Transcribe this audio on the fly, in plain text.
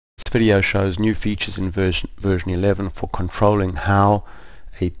video shows new features in version 11 for controlling how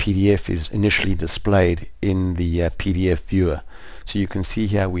a PDF is initially displayed in the PDF viewer. So you can see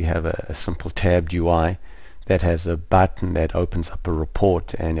here we have a simple tabbed UI that has a button that opens up a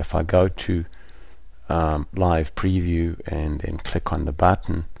report, and if I go to live preview and then click on the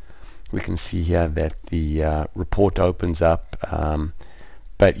button, we can see here that the report opens up,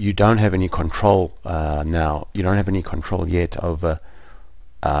 but you don't have any control now. You don't have any control yet over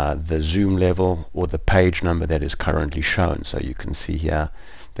the zoom level or the page number that is currently shown. So you can see here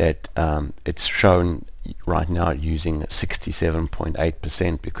that it's shown right now using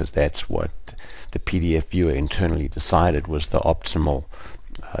 67.8% because that's what the PDF viewer internally decided was the optimal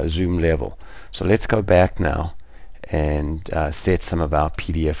zoom level. So let's go back now and set some of our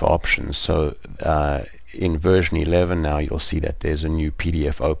PDF options. So in version 11 now you'll see that there's a new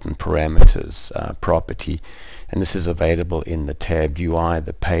PDF open parameters property, and this is available in the tabbed UI,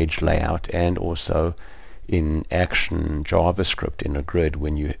 the page layout, and also in action JavaScript in a grid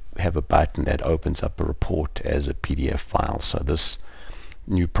when you have a button that opens up a report as a PDF file. So this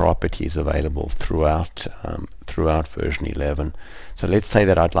new property is available throughout version 11. So let's say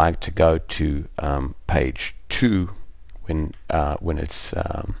that I'd like to go to page 2 when it's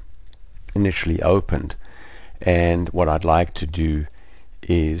initially opened, and what I'd like to do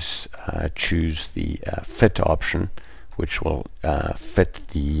is choose the fit option, which will fit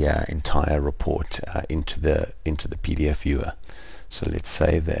the entire report into the PDF viewer. So let's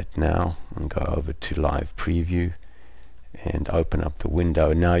save that now and go over to live preview and open up the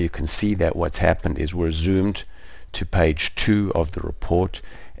window. Now you can see that what's happened is we're zoomed to page 2 of the report,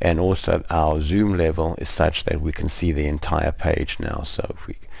 and also our zoom level is such that we can see the entire page now. So if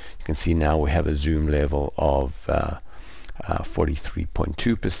you can see now we have a zoom level of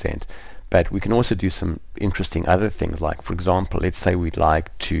 43.2%. But we can also do some interesting other things, like for example, let's say we'd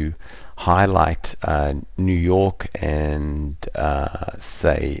like to highlight New York and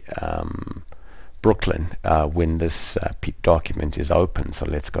say Brooklyn when this document is open. So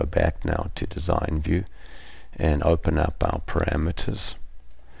let's go back now to design view and open up our parameters,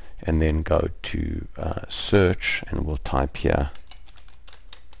 and then go to search, and we'll type here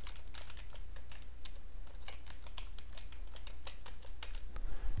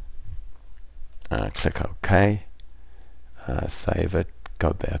click OK, save it,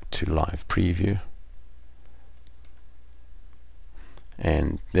 go back to live preview,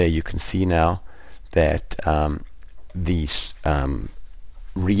 and there you can see now that the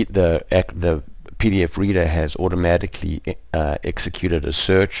PDF reader has automatically executed a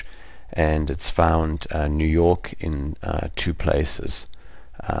search, and it's found New York in 2 places.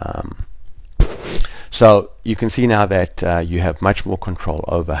 So you can see now that you have much more control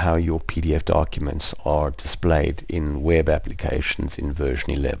over how your PDF documents are displayed in web applications in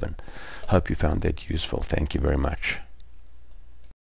version 11. Hope you found that useful. Thank you very much.